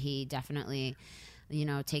 and he definitely,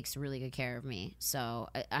 takes really good care of me. So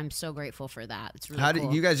I'm so grateful for that. It's really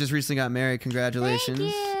cool. You guys just recently got married? Congratulations.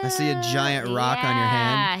 Thank you. I see a giant rock on your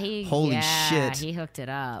hand. Holy shit. He hooked it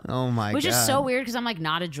up. Oh my God. Which is so weird, because I'm like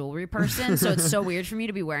not a jewelry person. So it's so weird for me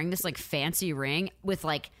to be wearing this like fancy ring with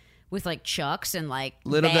like chucks and like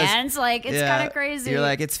bands. Like, it's kind of crazy. You're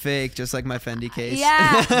like, it's fake, just like my Fendi case.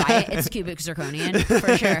 Yeah. Right? It's cubic zirconian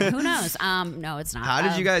for sure. Who knows? No, it's not. How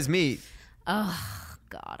did you guys meet? Oh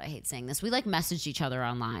God, I hate saying this. We like messaged each other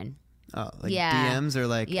online. Oh, like DMs or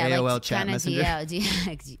like AOL like chat messenger?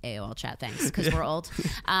 AOL chat, thanks, because we're old.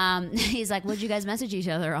 He's like, would you guys message each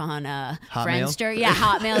other on Friendster? Yeah,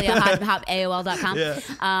 Hotmail,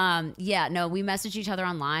 AOL.com. No, we messaged each other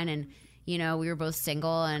online, and we were both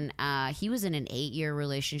single, and he was in an 8-year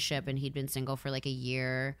relationship, and he'd been single for like a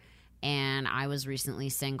year. And I was recently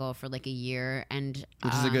single for like a year, and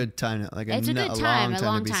which is a good time. Like it's a good time, a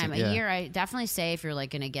long time. Yeah. A year, I definitely say if you're like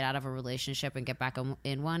going to get out of a relationship and get back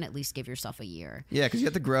in one, at least give yourself a year. Yeah, because you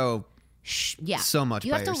have to grow. So much.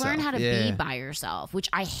 You have to yourself. learn how to be by yourself, which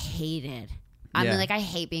I hated. I mean, like I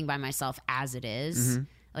hate being by myself as it is. Mm-hmm.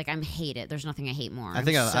 Like I hate it. There's nothing I hate more.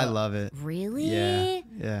 I love it. Really?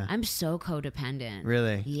 Yeah. I'm so codependent.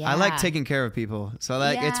 Really? Yeah. I like taking care of people. So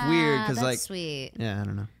like it's weird because like sweet. Yeah, I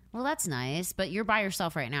don't know. Well, that's nice, but you're by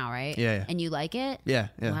yourself right now, right? Yeah. And you like it? Yeah.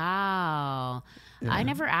 Wow. Yeah. I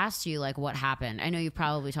never asked you like what happened. I know you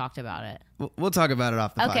probably talked about it. We'll talk about it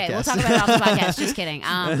off the podcast. Okay, we'll talk about it off the podcast. Just kidding.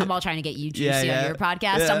 I'm all trying to get you juicy on your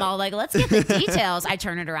podcast. Yeah. I'm all like, let's get the details. I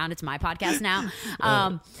turn it around. It's my podcast now.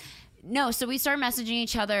 No, so we started messaging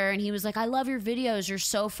each other, and he was like, I love your videos. You're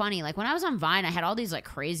so funny. Like when I was on Vine, I had all these like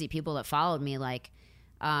crazy people that followed me, like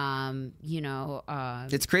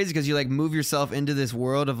it's crazy because you like move yourself into this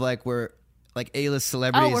world of like where like A-list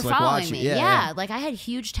celebrities were like following watch me. you. Yeah, like I had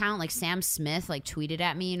huge talent. Like Sam Smith like tweeted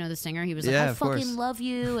at me, the singer. He was like, I fucking love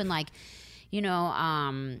you, and like,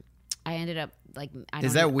 I ended up like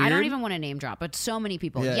Is that weird? I don't even want to name drop, but so many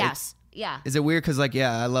people. Yeah, yes. Yeah. Is it weird because like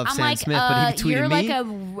I love I'm Sam like, Smith, but he tweeted you're me? like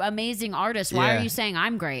an amazing artist. Why are you saying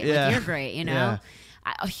I'm great? Like you're great, Yeah.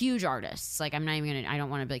 A huge artist. Like I'm not even gonna. I don't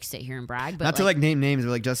want to like sit here and brag, but not to like name names, but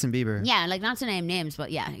like Justin Bieber. Yeah, like not to name names,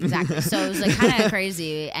 but yeah, exactly. So it was like kind of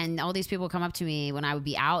crazy, and all these people come up to me when I would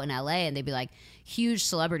be out in LA, and they'd be like huge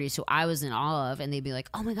celebrities who I was in awe of, and they'd be like,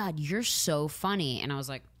 "Oh my god, you're so funny," and I was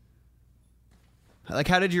like, Like,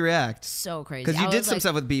 how did you react? So crazy. Because you did some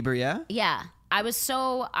stuff with Bieber, yeah? Yeah. I was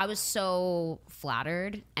so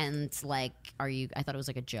flattered, and like, I thought it was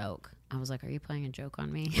like a joke. I was like, are you playing a joke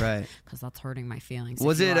on me? Right. Because that's hurting my feelings.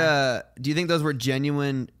 Was it, do you think those were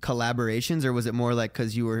genuine collaborations, or was it more like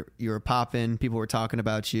because you were popping, people were talking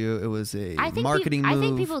about you, it was a marketing move? I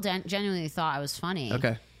think people genuinely thought I was funny.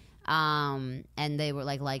 Okay. And they were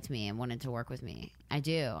like liked me and wanted to work with me. I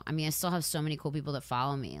do. I mean, I still have so many cool people that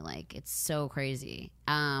follow me. Like, it's so crazy.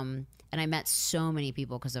 And I met so many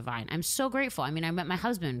people because of Vine. I'm so grateful. I mean, I met my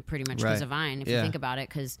husband pretty much because of Vine, if you think about it,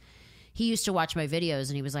 because he used to watch my videos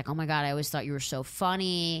and he was like, oh my God, I always thought you were so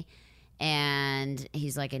funny. And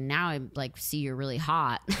he's like, and now I like see you're really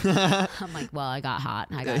hot. I'm like, well, I got hot.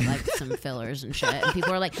 I got like some fillers and shit. And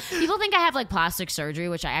people think I have like plastic surgery,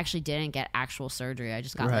 which I actually didn't get actual surgery. I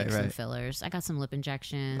just got some fillers. I got some lip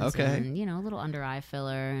injections. Okay. And, a little under eye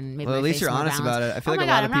filler, and maybe at least you're honest about it. I feel like a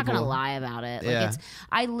lot of people. I'm not gonna lie about it. Yeah. Like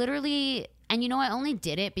I literally, and I only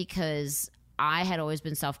did it because I had always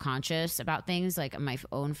been self-conscious about things like my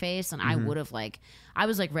own face, and I would have I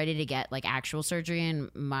was like ready to get like actual surgery,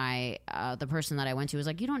 and my the person that I went to was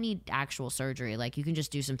like, you don't need actual surgery, like you can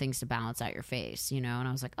just do some things to balance out your face, and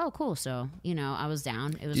I was like, oh cool. So I was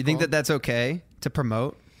down. It was. Do you think that that's okay to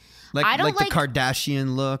promote, like the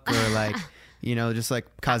Kardashian look, or like just like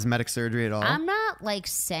cosmetic surgery at all? I'm not like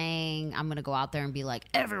saying I'm gonna go out there and be like,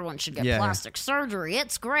 everyone should get plastic surgery,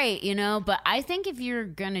 it's great, but I think if you're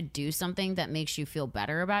gonna do something that makes you feel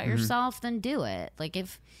better about yourself, then do it. Like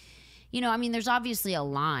if there's obviously a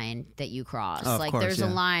line that you cross. Oh, of course, there's a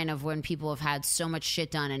line of when people have had so much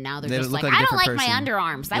shit done and now they're They just look like, like a I don't like different my person.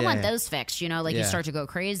 underarms. I want Yeah. those fixed. You start to go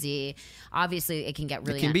crazy. Obviously, it can get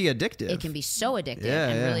really. It can be addictive. It can be so addictive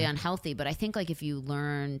and really unhealthy. But I think like if you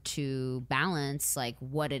learn to balance like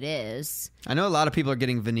what it is. I know a lot of people are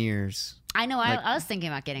getting veneers. I know. I was thinking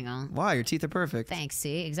about getting them. Wow, your teeth are perfect. Thanks.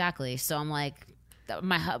 See, exactly. So I'm like.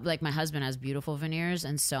 My husband has beautiful veneers,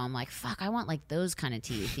 and so I'm like, fuck, I want like those kind of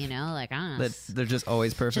teeth, like I don't know. They're just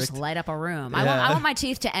always perfect. Just light up a room. Yeah. I want my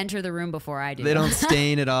teeth to enter the room before I do. They don't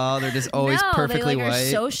stain at all. They're just always perfectly they,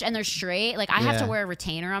 white. Are and they're straight. Like I have to wear a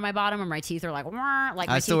retainer on my bottom, and my teeth are like, wah, like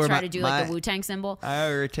my teeth try to do like the Wu-Tang symbol. I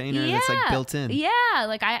have a retainer that's like built in. Yeah,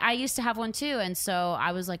 like I used to have one too, and so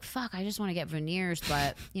I was like, fuck, I just want to get veneers,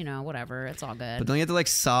 but whatever, it's all good. But don't you have to like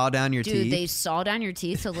saw down your teeth? Dude, they saw down your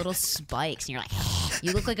teeth to little spikes, and you're like,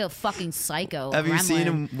 you look like a fucking psycho. Have you seen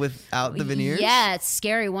him without the veneers? Yeah, it's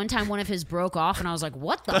scary. One time one of his broke off, and I was like,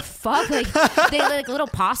 what the fuck? Like they like little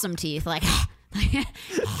possum teeth, like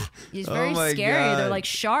it's very scary. God. They're like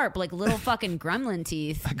sharp, like little fucking gremlin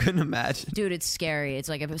teeth. I couldn't imagine. Dude, it's scary. It's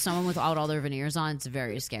like if someone without all their veneers on, it's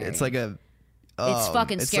very scary. It's like it's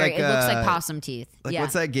fucking scary. It looks like possum teeth. Like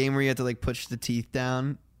what's that game where you have to like push the teeth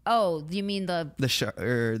down? Oh, you mean the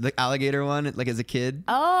or the alligator one, like as a kid?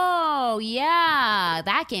 Oh, yeah.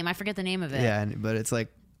 That game. I forget the name of it. Yeah, but it's like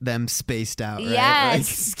them spaced out, right? Yeah, Like, it's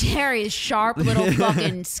scary. Sharp little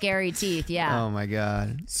fucking scary teeth. Yeah. oh my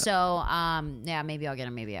God. So, yeah, maybe I'll get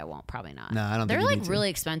them. Maybe I won't. Probably not. No, I don't think They're you like need to. really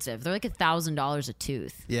expensive. They're like $1,000 a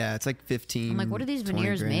tooth. Yeah, it's like 15. I'm like, what are these 20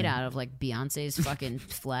 veneers grand. made out of? Like Beyonce's fucking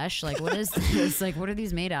flesh? Like, what is this? Like, what are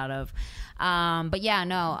these made out of? But yeah,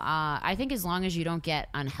 no, I think as long as you don't get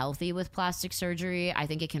unhealthy with plastic surgery, I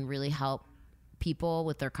think it can really help people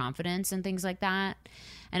with their confidence and things like that.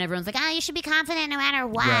 And everyone's like, you should be confident no matter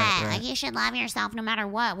what. Right. Like, you should love yourself no matter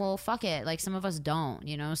what. Well, fuck it. Like, some of us don't,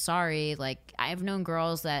 sorry. Like, I've known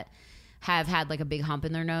girls that have had like a big hump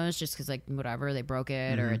in their nose just because like whatever, they broke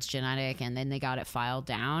it or it's genetic, and then they got it filed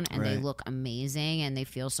down and they Right. look amazing and they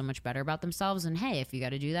feel so much better about themselves. And hey, if you got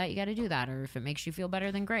to do that, you got to do that. Or if it makes you feel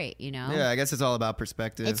better, then great, Yeah, I guess it's all about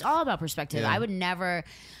perspective. It's all about perspective. Yeah.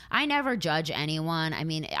 I never judge anyone. I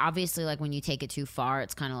mean, obviously, like when you take it too far,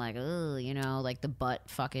 it's kind of like, like the butt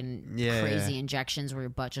fucking crazy injections where your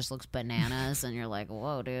butt just looks bananas, and you're like,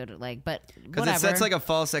 whoa, dude. Like, but Because whatever. it sets like a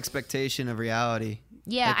false expectation of reality.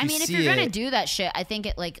 Yeah, Like, I you mean, if see you're gonna it- do that shit, I think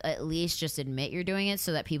it like at least just admit you're doing it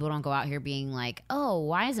so that people don't go out here being like, "Oh,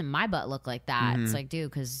 why doesn't my butt look like that?" Mm-hmm. It's like, dude,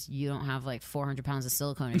 because you don't have like 400 pounds of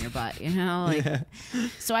silicone in your butt, Like,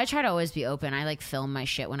 so I try to always be open. I like film my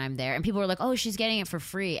shit when I'm there, and people are like, "Oh, she's getting it for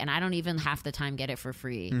free," and I don't even half the time get it for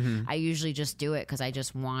free. I usually just do it because I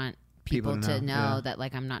just want people to know yeah. that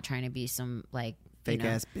like I'm not trying to be some like Fake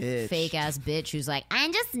ass bitch who's like,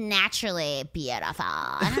 I'm just naturally beautiful.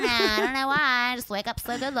 I don't know why. I just wake up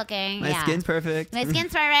so good looking. My skin's perfect. My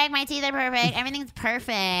skin's perfect. My teeth are perfect. Everything's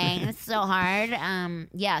perfect. It's so hard.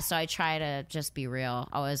 So I try to just be real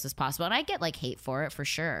always as possible, and I get like hate for it for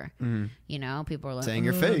sure. People are like, Saying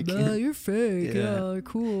you're fake. You're fake. Yeah. Yeah,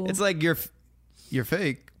 cool. It's like you're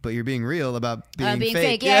fake, but you're being real about being,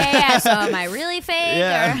 fake. Yeah. So am I really fake?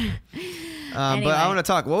 Yeah. Or- But I want to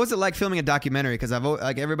talk. What was it like filming a documentary? Because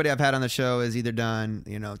everybody I've had on the show has either done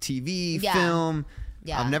TV, Yeah. film.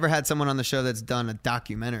 Yeah. I've never had someone on the show that's done a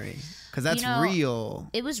documentary because that's real.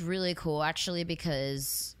 It was really cool actually,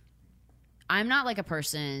 because I'm not like a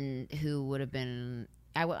person who would have been.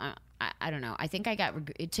 I don't know. I think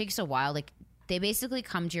it takes a while. Like, they basically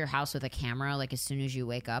come to your house with a camera like as soon as you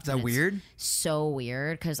wake up. Is that weird? So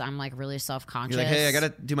weird, because I'm like really self-conscious. You're like, hey, I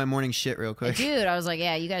gotta do my morning shit real quick. Dude, I was like,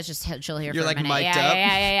 yeah, you guys just chill here You're for like a minute. mic'd Yeah, up?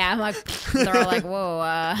 yeah. I'm like, they're all like,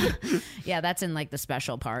 whoa. Yeah, that's in like the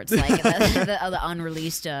special parts, like the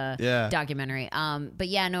unreleased documentary. But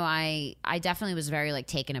yeah, no, I definitely was very like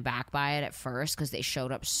taken aback by it at first because they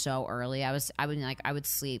showed up so early. I would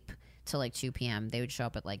sleep till like 2 p.m. They would show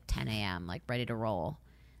up at like 10 a.m. like ready to roll.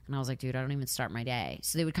 And I was like, dude, I don't even start my day.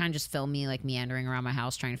 So they would kind of just film me like meandering around my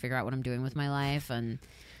house trying to figure out what I'm doing with my life.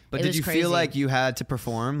 But did you feel like you had to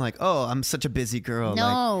perform? Like, oh, I'm such a busy girl.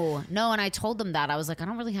 No. And I told them that. I was like, I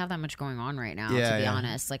don't really have that much going on right now, to be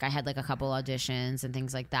honest. Like, I had like a couple auditions and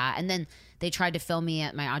things like that. And then they tried to film me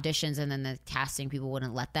at my auditions, and then the casting people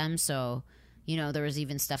wouldn't let them. So, there was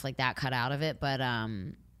even stuff like that cut out of it.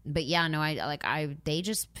 But yeah, no, they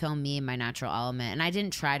just filmed me in my natural element, and I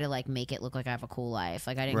didn't try to like make it look like I have a cool life.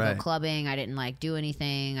 Like, I didn't go clubbing, I didn't like do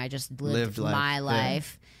anything. I just lived my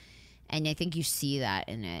life. And I think you see that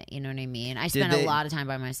in it. You know what I mean? I spent a lot of time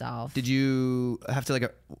by myself. Did you have to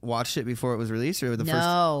like watch it before it was released, or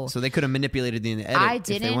No. first? So they could have manipulated the edit. I if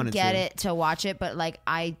they didn't wanted get to. it to watch it, but like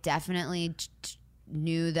I definitely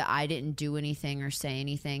knew that I didn't do anything or say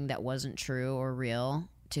anything that wasn't true or real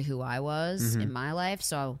to who I was in my life.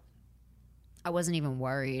 So I wasn't even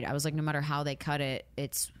worried. I was like, no matter how they cut it,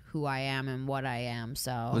 it's who I am and what I am.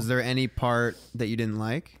 So Was there any part that you didn't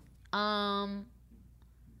like?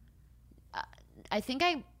 I think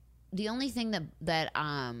the only thing that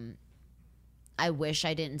I wish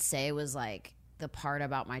I didn't say was like the part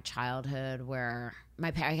about my childhood where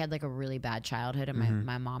I had like a really bad childhood, and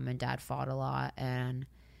my mom and dad fought a lot, and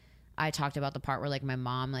I talked about the part where like my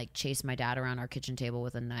mom like chased my dad around our kitchen table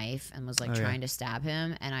with a knife and was like trying to stab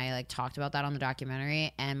him, and I like talked about that on the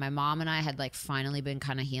documentary. And my mom and I had like finally been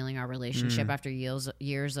kind of healing our relationship after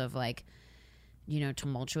years of like,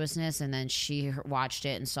 tumultuousness. And then she watched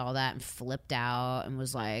it and saw that and flipped out and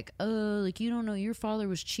was like, oh, like, you don't know, your father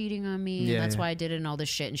was cheating on me, and that's why I did it and all this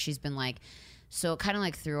shit. And she's been like, so it kind of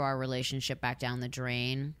like threw our relationship back down the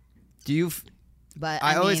drain. But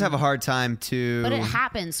I always have a hard time to. But it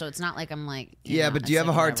happens, so it's not like I'm like. But do you have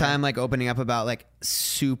a hard time like opening up about like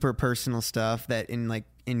super personal stuff that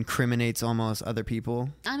incriminates almost other people?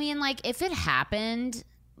 I mean, like if it happened,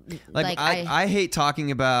 like I hate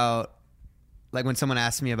talking about like when someone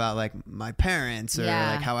asks me about like my parents or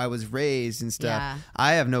Yeah. like how I was raised and stuff, Yeah.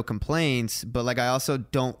 I have no complaints, but like I also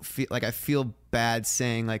don't feel like I feel bad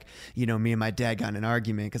saying like, you know, me and my dad got in an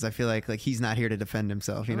argument because I feel like he's not here to defend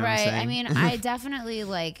himself, you know what I'm Right. saying? I mean, I definitely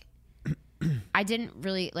like. I didn't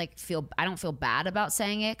really like I don't feel bad about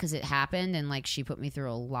saying it because it happened, and like she put me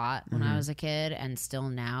through a lot when I was a kid, and still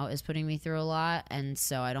now is putting me through a lot, and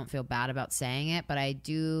so I don't feel bad about saying it, but I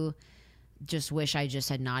do just wish I just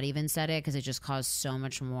had not even said it because it just caused so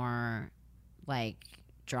much more like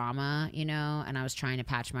drama, you know, and I was trying to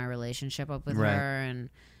patch my relationship up with Right. her, and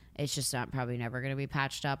it's just not probably never going to be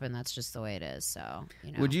patched up, and that's just the way it is. So,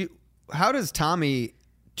 you know. How does Tommy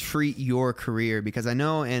treat your career? Because I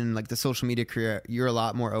know in like the social media career, you're a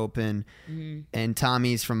lot more open, and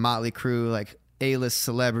Tommy's from Motley Crue, like A-list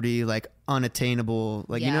celebrity, like unattainable,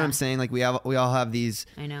 like, you know Yeah. what I'm saying? Like we all have these,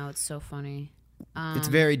 I know, it's so funny. it's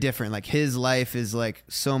very different. Like his life is like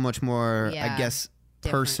so much more, I Yeah. guess,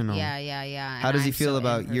 Different. personal. Yeah. How And does he I'm feel so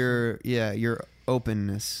about imperfect. your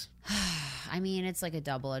openness? I mean, it's like a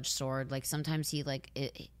double-edged sword. Like sometimes he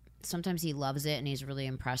sometimes he loves it and he's really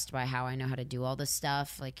impressed by how I know how to do all this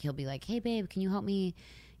stuff. Like he'll be like, "Hey babe, can you help me,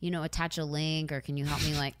 you know, attach a link, or can you help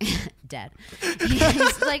me like dead?"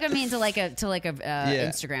 He's like, I mean, to like a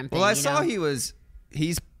Instagram thing. Well, I you saw know?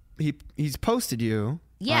 he's posted you.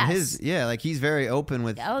 Yes. On his, like he's very open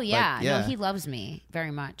with. Oh yeah, like, yeah. no, he loves me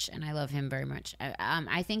very much, and I love him very much.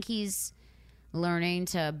 I think he's learning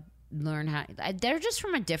how they're just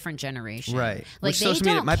from a different generation, Right. Like Which they social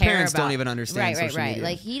don't media, my care parents about, don't even understand social media.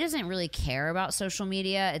 Like he doesn't really care about social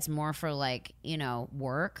media. It's more for like, you know,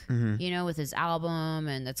 work, you know, with his album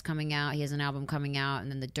and that's coming out. He has an album coming out, and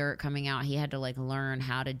then the Dirt coming out. He had to like learn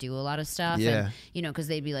how to do a lot of stuff. Yeah. And, you know, because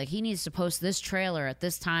they'd be like, he needs to post this trailer at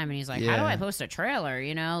this time, and he's like, how do Yeah. I post a trailer?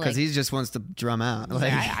 You know, Because like he just wants to drum out. he's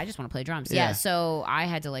Like, like, I just want to play drums. Yeah. Yeah. So I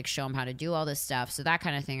had to like show him how to do all this stuff. So that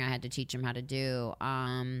kind of thing I had to teach him how to do.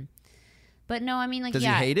 But no, I mean, like, does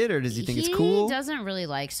yeah, he hate it or does he think it's he cool? doesn't really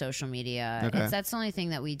like social media. Okay. That's the only thing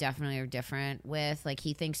that we definitely are different with. Like,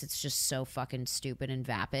 he thinks it's just so fucking stupid and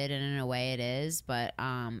vapid, and in a way it is. But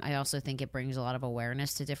I also think it brings a lot of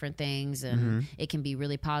awareness to different things, and it can be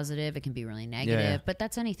really positive. It can be really negative. Yeah. But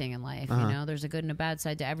that's anything in life, you know? There's a good and a bad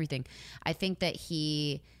side to everything. I think that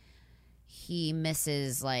he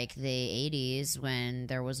misses like the 80s when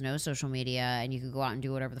there was no social media and you could go out and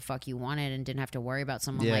do whatever the fuck you wanted and didn't have to worry about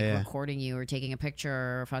someone recording you or taking a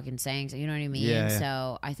picture or fucking saying, you know what I mean? Yeah.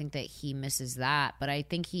 So I think that he misses that, but I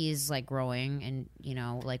think he's like growing and, you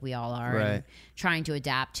know, like we all are, Right. and trying to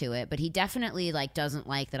adapt to it. But he definitely like doesn't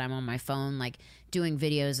like that I'm on my phone like doing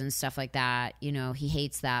videos and stuff like that. You know, he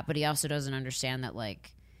hates that, but he also doesn't understand that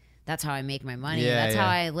like that's how I make my money. Yeah, That's yeah. how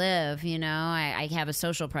I live. You know, I have a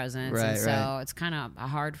social presence. Right, and so right. it's kind of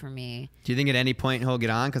hard for me. Do you think at any point he'll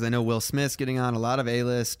get on? Because I know Will Smith's getting on, a lot of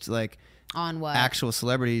A-list, like On what? actual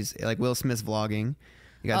celebrities, like Will Smith's vlogging.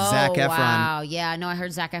 You got Zac Efron. Wow. Yeah. No, I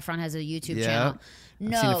heard Zac Efron has a YouTube Yeah. channel. I've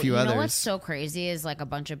No, seen a few you others. know what's so crazy is like a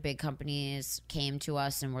bunch of big companies came to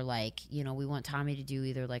us and were like, you know, we want Tommy to do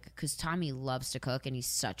either like, because Tommy loves to cook and he's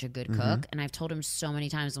such a good cook. And I've told him so many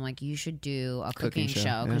times, I'm like, you should do a cooking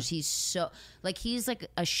show because he's so, like, he's like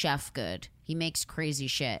a chef good. He makes crazy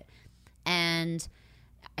shit. And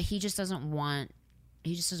he just doesn't want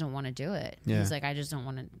to do it. Yeah. He's like,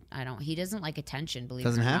 he doesn't like attention, believe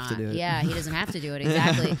Doesn't it or have to not. do it. Yeah, he doesn't have to do it.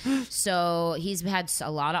 Exactly. So he's had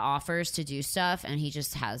a lot of offers to do stuff and he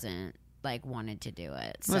just hasn't like wanted to do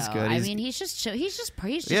it. So That's good. I mean, he's just chill. He's just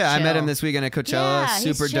Yeah, I met him chill. this weekend at Coachella. Yeah,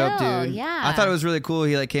 he's Super dope chill. dude. Yeah. I thought it was really cool.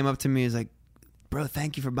 He like came up to me. He's like, "Bro,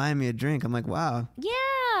 thank you for buying me a drink." I'm like, "Wow."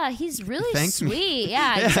 Yeah, he's really Thanked me. sweet.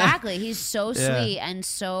 Yeah, Yeah. exactly. He's so Yeah. sweet and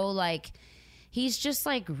so like he's just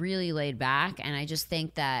like really laid back, and I just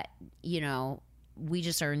think that, you know, we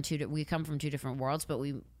just are we come from two different worlds, but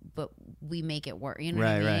we make it work. You know what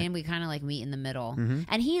I Right, mean? right. We kind of like meet in the middle.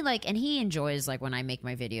 And he enjoys like when I make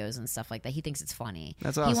my videos and stuff like that. He thinks it's funny.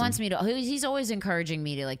 That's He awesome. wants me to. He's always encouraging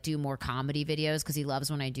me to like do more comedy videos because he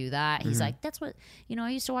loves when I do that. He's like, that's what, you know,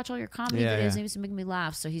 I used to watch all your comedy Yeah, videos. yeah. And it used to make me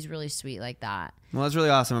laugh. So he's really sweet like that. Well, that's really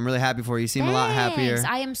awesome. I'm really happy for you. You seem a lot happier. Thanks.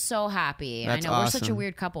 I am so happy. That's I know we're such a awesome.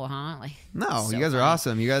 weird couple, huh? Like No, so you guys are funny.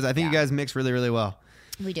 awesome. I think you guys mix really, really well.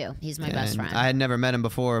 We do. He's my best And friend. I had never met him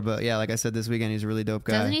before, but yeah, like I said this weekend, he's a really dope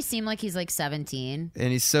guy. Doesn't he seem like he's like 17?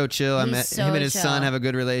 And he's so chill. I He's met so him and his chill. son have a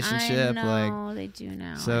good relationship. I know, they do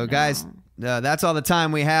now. So I guys, know. that's all the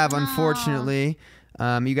time we have, unfortunately.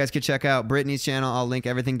 You guys could check out Brittany's channel. I'll link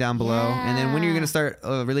everything down below. And then when are you going to start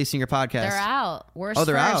releasing your podcast? They're out. Worst Oh,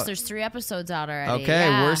 they're first. out. There's 3 episodes out already. Okay,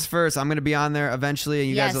 Yeah. worst first. I'm going to be on there eventually, and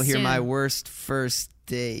you guys Yes, will hear soon. my worst first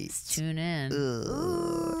date. Tune in.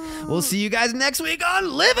 Ugh. We'll see you guys next week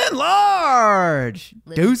on Living Large.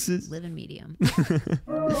 Deuces. Live in medium.